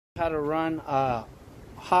How to run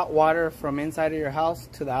hot water from inside of your house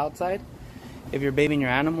to the outside if you're bathing your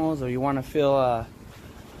animals or you want to fill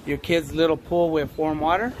your kid's little pool with warm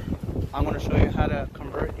water. I'm going to show you how to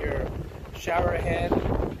convert your shower head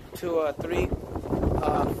to a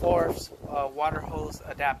 3/4 water hose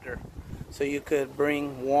adapter, so you could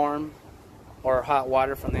bring warm or hot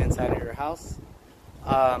water from the inside of your house.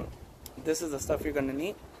 This is the stuff you're going to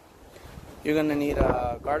need. You're going to need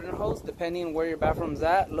a garden hose, depending where your bathroom's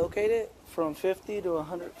at, located, from 50 to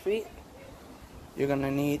 100 feet. You're going to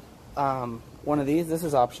need one of these. This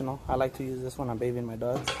is optional. I like to use this when I'm bathing my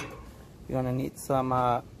dogs. You're going to need some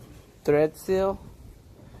thread seal.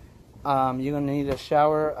 You're going to need a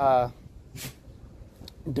shower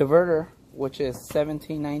diverter, which is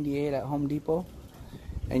 $17.98 at Home Depot.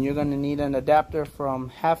 And you're going to need an adapter from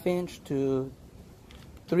 1/2 inch to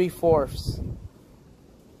 3/4,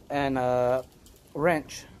 and a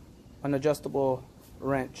wrench, an adjustable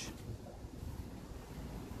wrench.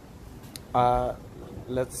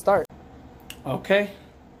 Let's start. Okay,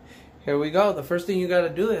 here we go. The first thing you got to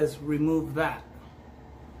do is remove that.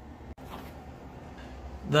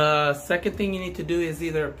 The second thing you need to do is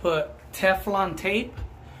either put Teflon tape,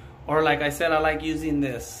 or like I said, I like using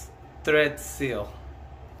this thread seal.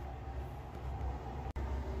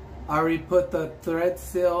 I already put the thread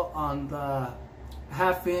seal on the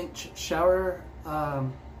 1/2 inch shower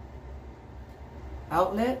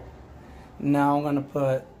outlet. Now I'm gonna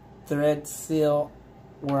put thread seal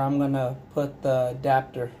where I'm gonna put the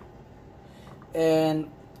adapter. And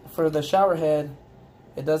for the shower head,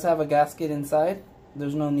 it does have a gasket inside.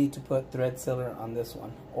 There's no need to put thread sealer on this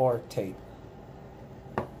one or tape.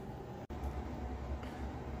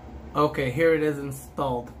 Okay, here it is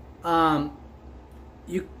installed.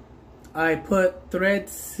 I put thread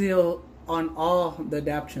seal on all the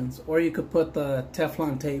adaptions, or you could put the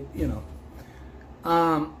Teflon tape, you know.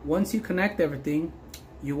 Once you connect everything,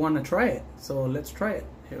 you want to try it. So let's try it.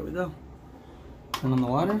 Here we go. Turn on the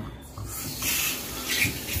water.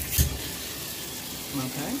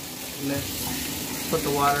 Okay, let's put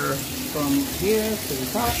the water from here to the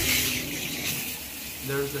top.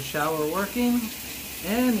 There's the shower working,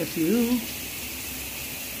 and if you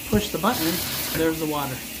push the button, there's the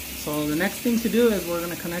water. So the next thing to do is we're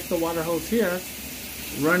going to connect the water hose here,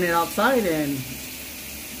 run it outside, and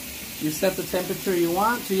you set the temperature you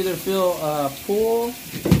want to either fill a pool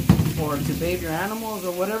or to bathe your animals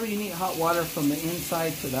or whatever you need hot water from the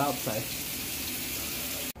inside to the outside.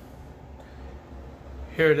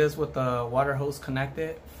 Here it is with the water hose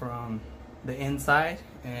connected from the inside,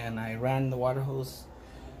 and I ran the water hose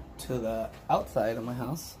to the outside of my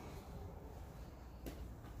house.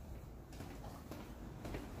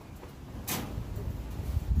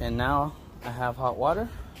 And now I have hot water.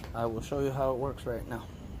 I will show you how it works right now.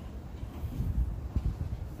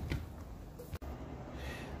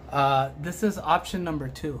 This is option number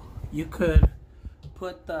 2. You could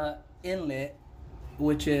put the inlet,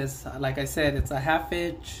 which is, like I said, it's a 1/2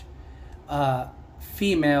 inch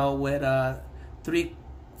female with a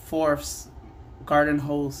 3/4 garden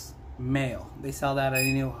hose male. They sell that at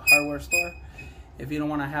any hardware store. If you don't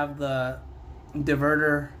want to have the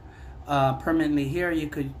diverter permanently here, you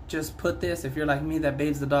could just put this. If you're like me that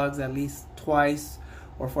bathes the dogs at least twice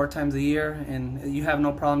or 4 times a year, and you have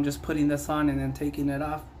no problem just putting this on and then taking it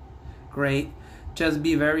off, great. Just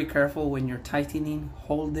be very careful when you're tightening.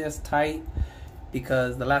 Hold this tight,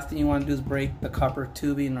 because the last thing you want to do is break the copper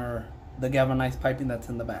tubing or the galvanized piping that's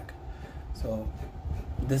in the back. So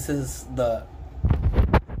this is the,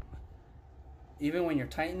 even when you're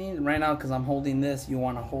tightening right now, because I'm holding this, you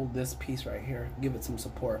want to hold this piece right here, give it some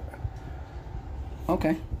support.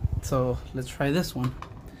 Okay, so let's try this one.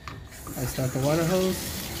 I start the water hose,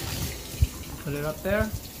 put it up there.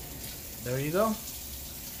 There you go.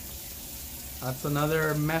 That's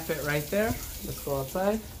another method right there. Let's go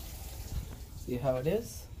outside, see how it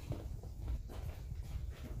is.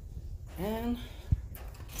 And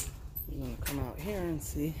I'm gonna come out here and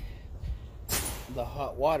see the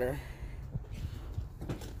hot water.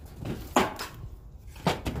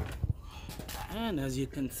 And as you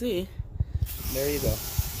can see, there you go,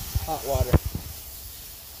 hot water.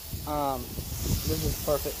 This is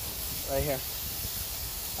perfect right here.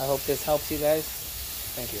 I hope this helps you guys.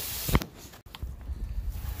 Thank you.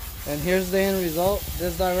 And here's the end result.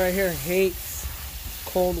 This dog right here hates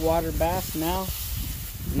cold water baths now.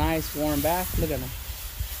 Nice warm bath. Look at him.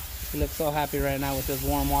 He looks so happy right now with this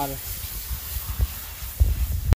warm water.